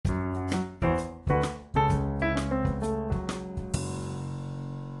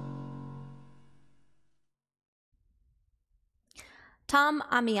Tom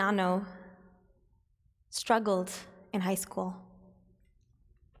Amiano struggled in high school.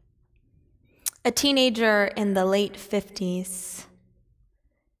 A teenager in the late 50s,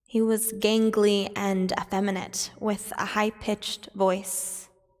 he was gangly and effeminate with a high-pitched voice.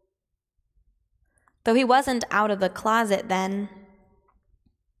 Though he wasn't out of the closet then,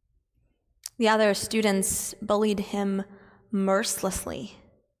 the other students bullied him mercilessly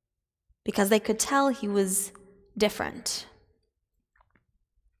because they could tell he was different.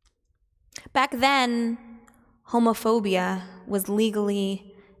 Back then, homophobia was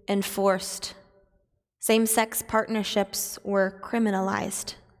legally enforced. Same-sex partnerships were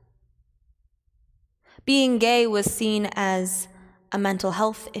criminalized. Being gay was seen as a mental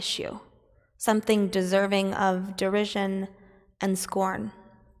health issue, something deserving of derision and scorn.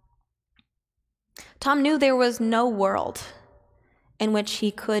 Tom knew there was no world in which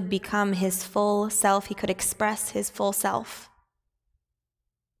he could become his full self, he could express his full self.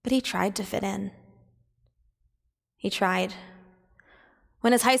 But he tried to fit in. He tried.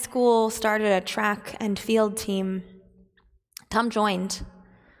 When his high school started a track and field team, Tom joined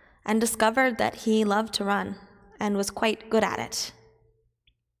and discovered that he loved to run and was quite good at it.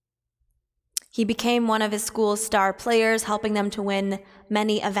 He became one of his school's star players, helping them to win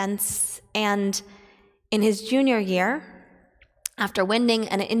many events. And in his junior year, after winning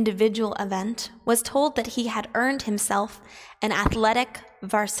an individual event, was told that he had earned himself an athletic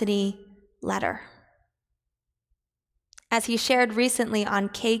varsity letter. As he shared recently on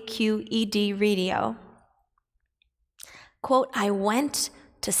KQED radio, quote, "I went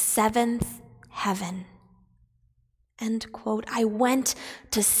to seventh heaven," end quote. I went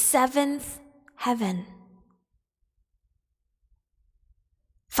to seventh heaven.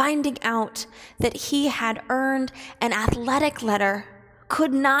 Finding out that he had earned an athletic letter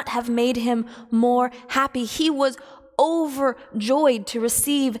could not have made him more happy. He was overjoyed to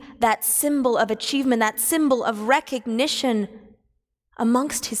receive that symbol of achievement, that symbol of recognition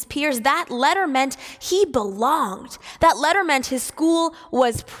amongst his peers. That letter meant he belonged. That letter meant his school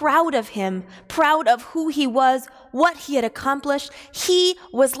was proud of him, proud of who he was, what he had accomplished. He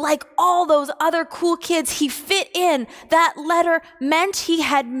was like all those other cool kids. He fit in. That letter meant he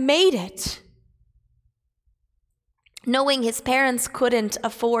had made it. Knowing his parents couldn't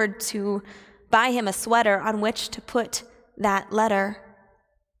afford to buy him a sweater on which to put that letter,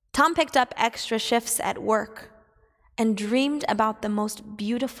 Tom picked up extra shifts at work and dreamed about the most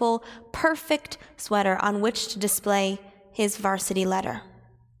beautiful, perfect sweater on which to display his varsity letter.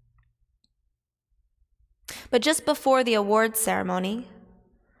 But just before the awards ceremony,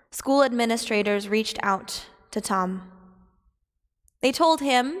 school administrators reached out to Tom. They told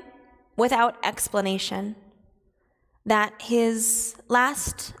him, without explanation, that his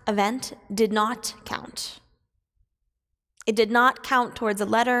last event did not count. It did not count towards a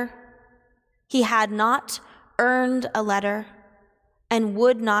letter. He had not earned a letter and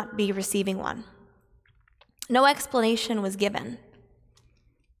would not be receiving one. No explanation was given.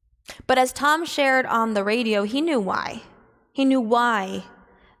 But as Tom shared on the radio, he knew why. He knew why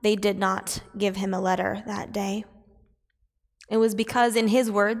they did not give him a letter that day. It was because, in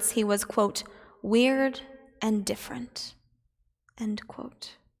his words, he was, quote, weird and different, end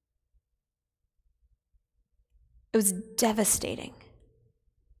quote. It was devastating,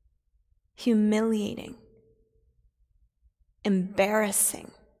 humiliating,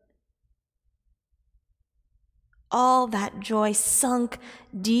 embarrassing. All that joy sunk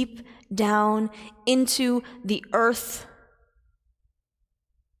deep down into the earth,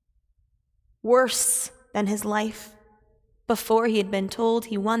 worse than his life before he had been told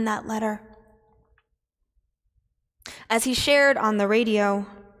he won that letter. As he shared on the radio,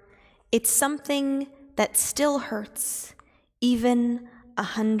 it's something that still hurts even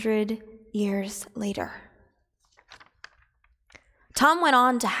 100 years later. Tom went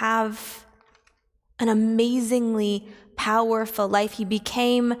on to have an amazingly powerful life. He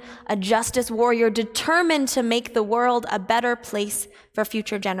became a justice warrior determined to make the world a better place for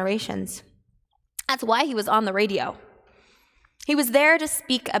future generations. That's why he was on the radio. He was there to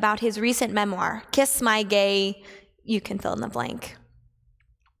speak about his recent memoir, Kiss My Gay, you can fill in the blank.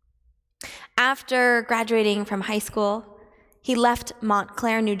 After graduating from high school, he left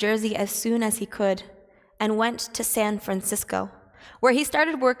Montclair, New Jersey as soon as he could and went to San Francisco, where he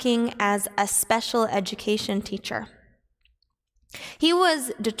started working as a special education teacher. He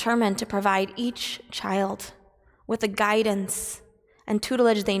was determined to provide each child with the guidance and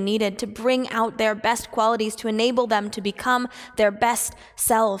tutelage they needed to bring out their best qualities, to enable them to become their best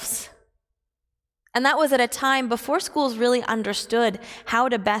selves. And that was at a time before schools really understood how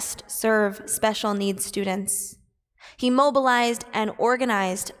to best serve special needs students. He mobilized and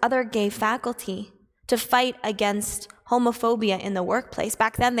organized other gay faculty to fight against homophobia in the workplace.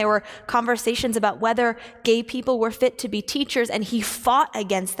 Back then, there were conversations about whether gay people were fit to be teachers, and he fought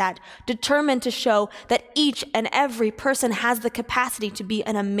against that, determined to show that each and every person has the capacity to be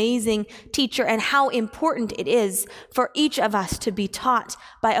an amazing teacher and how important it is for each of us to be taught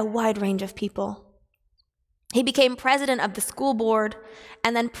by a wide range of people. He became president of the school board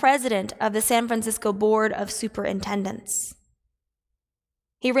and then president of the San Francisco Board of Superintendents.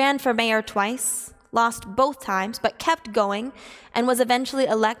 He ran for mayor twice, lost both times, but kept going and was eventually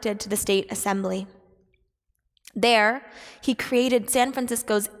elected to the state assembly. There, he created San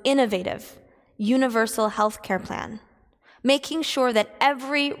Francisco's innovative universal health care plan, making sure that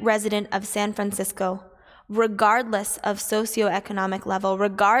every resident of San Francisco, regardless of socioeconomic level,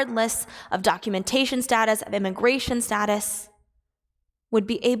 regardless of documentation status, of immigration status, would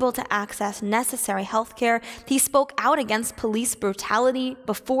be able to access necessary health care. He spoke out against police brutality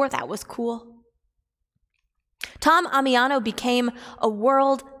before that was cool. Tom Ammiano became a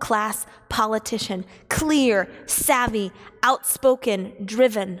world-class politician, clear, savvy, outspoken,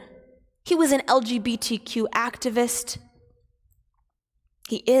 driven. He was an LGBTQ activist.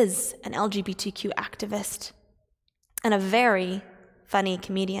 He is an LGBTQ activist and a very funny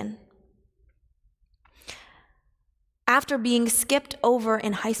comedian. After being skipped over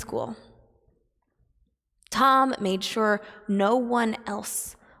in high school, Tom made sure no one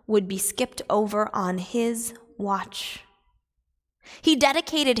else would be skipped over on his watch. He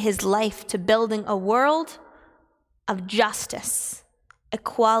dedicated his life to building a world of justice,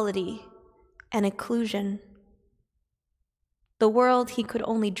 equality, and inclusion. The world he could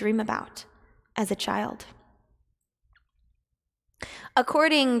only dream about as a child.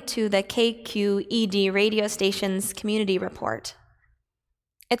 According to the KQED radio station's community report,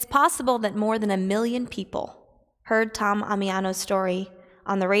 it's possible that more than 1 million people heard Tom Ammiano's story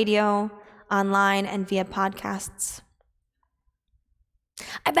on the radio, online, and via podcasts.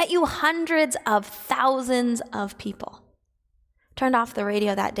 I bet you hundreds of thousands of people turned off the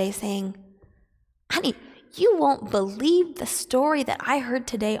radio that day saying, "Honey, you won't believe the story that I heard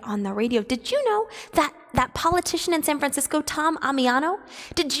today on the radio. Did you know that politician in San Francisco, Tom Ammiano,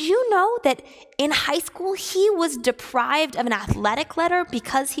 did you know that in high school he was deprived of an athletic letter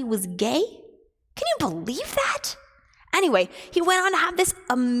because he was gay? Can you believe that?" Anyway, he went on to have this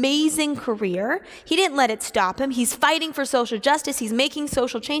amazing career. He didn't let it stop him. He's fighting for social justice. He's making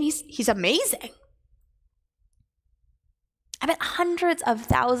social change. He's amazing. I bet hundreds of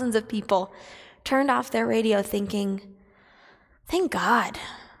thousands of people turned off their radio thinking, thank God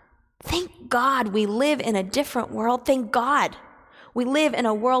we live in a different world. Thank God we live in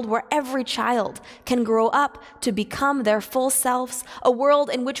a world where every child can grow up to become their full selves, a world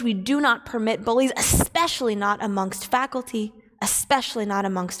in which we do not permit bullies, especially not amongst faculty, especially not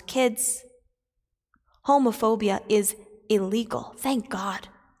amongst kids. Homophobia is illegal. Thank God.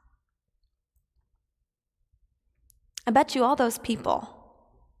 I bet you all those people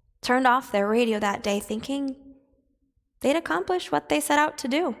turned off their radio that day thinking they'd accomplish what they set out to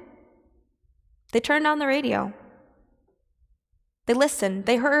do. They turned on the radio. They listened.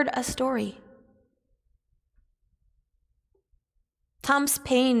 They heard a story. Tom's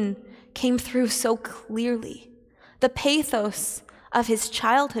pain came through so clearly. The pathos of his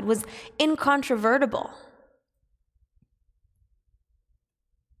childhood was incontrovertible.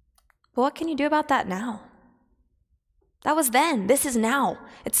 But what can you do about that now? That was then. This is now.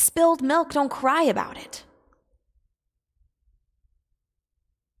 It's spilled milk. Don't cry about it.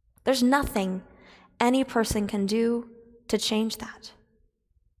 There's nothing any person can do to change that.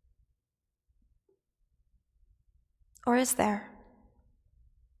 Or is there?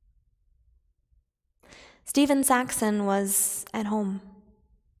 Stephen Saxon was at home.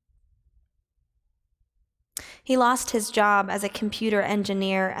 He lost his job as a computer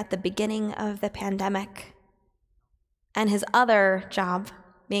engineer at the beginning of the pandemic. And his other job,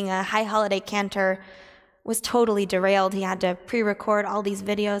 being a high holiday cantor, was totally derailed. He had to pre-record all these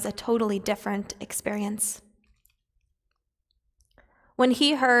videos, a totally different experience. When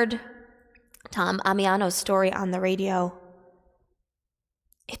he heard Tom Ammiano's story on the radio,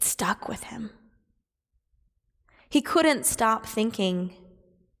 it stuck with him. He couldn't stop thinking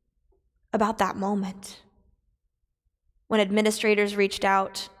about that moment when administrators reached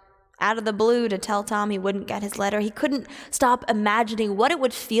out of the blue to tell Tom he wouldn't get his letter. He couldn't stop imagining what it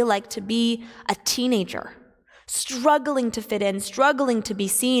would feel like to be a teenager, struggling to fit in, struggling to be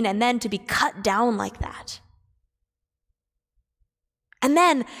seen, and then to be cut down like that. And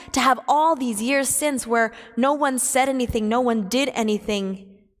then to have all these years since where no one said anything, no one did anything.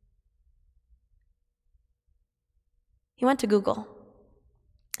 He went to Google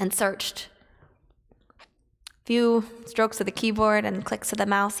and searched. A few strokes of the keyboard and clicks of the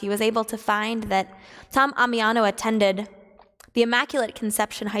mouse, he was able to find that Tom Amiano attended the Immaculate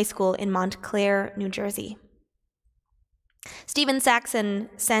Conception High School in Montclair, New Jersey. Stephen Saxon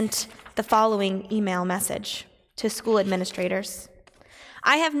sent the following email message to school administrators.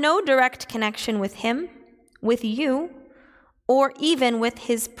 I have no direct connection with him, with you, or even with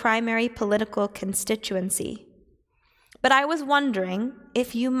his primary political constituency. But I was wondering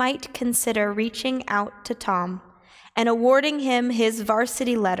if you might consider reaching out to Tom and awarding him his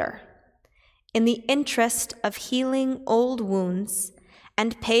varsity letter in the interest of healing old wounds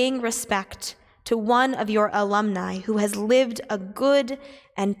and paying respect to one of your alumni who has lived a good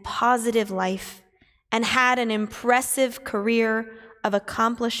and positive life and had an impressive career of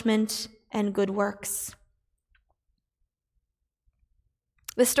accomplishment and good works.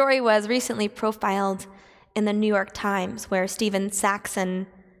 The story was recently profiled in the New York Times, where Stephen Saxon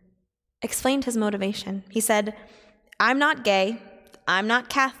explained his motivation. He said, I'm not gay, I'm not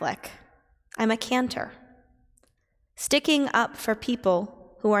Catholic, I'm a cantor. Sticking up for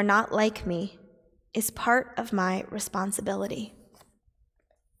people who are not like me is part of my responsibility.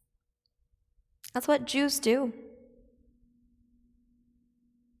 That's what Jews do.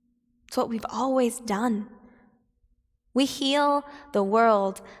 It's what we've always done. We heal the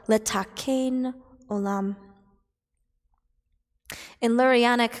world, letaken olam. In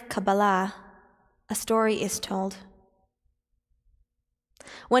Lurianic Kabbalah, a story is told.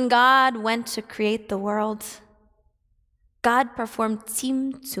 When God went to create the world, God performed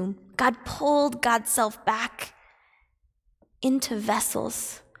tzimtzum. God pulled God's self back into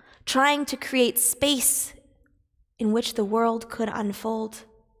vessels, trying to create space in which the world could unfold.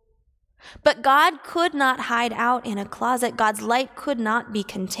 But God could not hide out in a closet. God's light could not be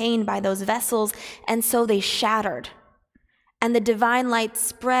contained by those vessels, and so they shattered. And the divine light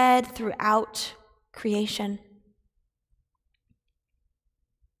spread throughout creation.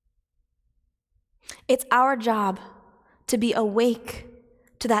 It's our job to be awake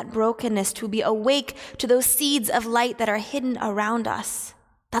to that brokenness, to be awake to those seeds of light that are hidden around us.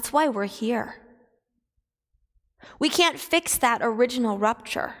 That's why we're here. We can't fix that original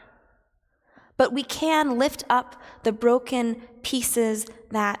rupture, but we can lift up the broken pieces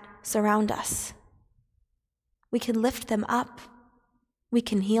that surround us. We can lift them up. We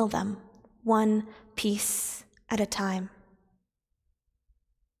can heal them, one piece at a time.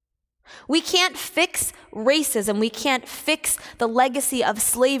 We can't fix racism. We can't fix the legacy of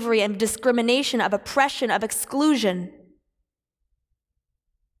slavery and discrimination, of oppression, of exclusion.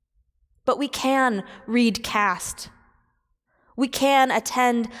 But we can read caste. We can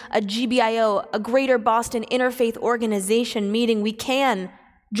attend a GBIO, a Greater Boston Interfaith Organization meeting. We can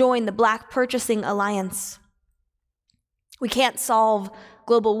join the Black Purchasing Alliance. We can't solve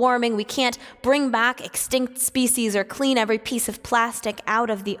global warming. We can't bring back extinct species or clean every piece of plastic out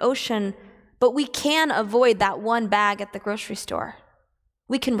of the ocean, but we can avoid that one bag at the grocery store.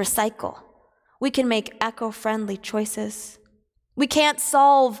 We can recycle. We can make eco-friendly choices. We can't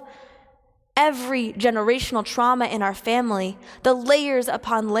solve every generational trauma in our family, the layers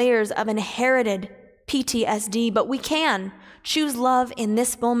upon layers of inherited PTSD, but we can choose love in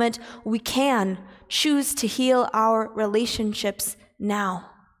this moment. We can choose to heal our relationships now.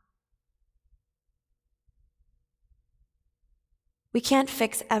 We can't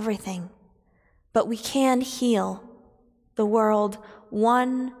fix everything, but we can heal the world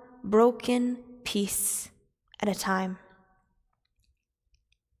one broken piece at a time.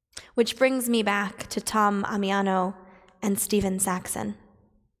 Which brings me back to Tom Amiano and Stephen Saxon.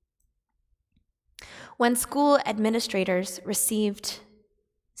 When school administrators received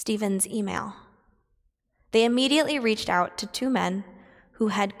Stephen's email, they immediately reached out to two men who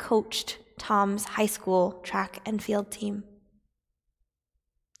had coached Tom's high school track and field team.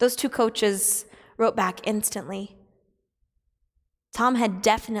 Those two coaches wrote back instantly. Tom had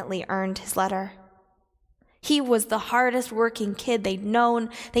definitely earned his letter. He was the hardest working kid they'd known.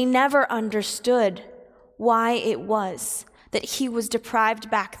 They never understood why it was that he was deprived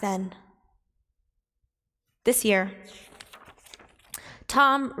back then. This year,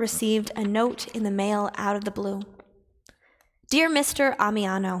 Tom received a note in the mail out of the blue. Dear Mr.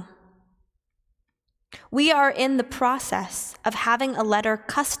 Amiano, we are in the process of having a letter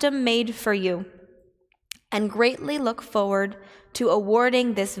custom made for you and greatly look forward to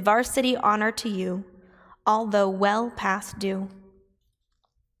awarding this varsity honor to you, although well past due.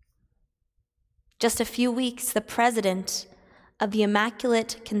 Just a few weeks, the president of the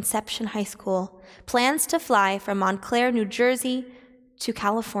Immaculate Conception High School plans to fly from Montclair, New Jersey to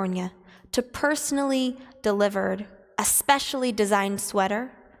California to personally deliver a specially designed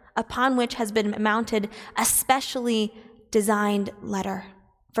sweater upon which has been mounted a specially designed letter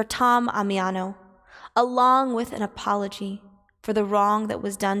for Tom Amiano, along with an apology for the wrong that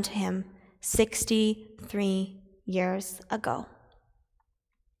was done to him 63 years ago.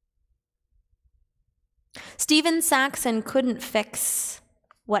 Stephen Saxon couldn't fix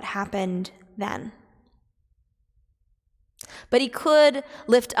what happened then, but he could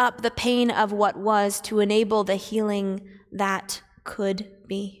lift up the pain of what was to enable the healing that could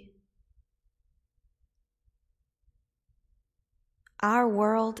be. Our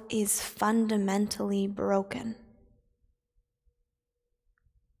world is fundamentally broken.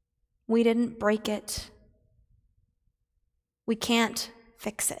 We didn't break it. We can't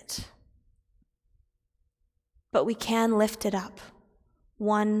fix it. But we can lift it up,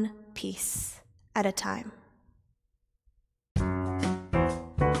 one piece at a time.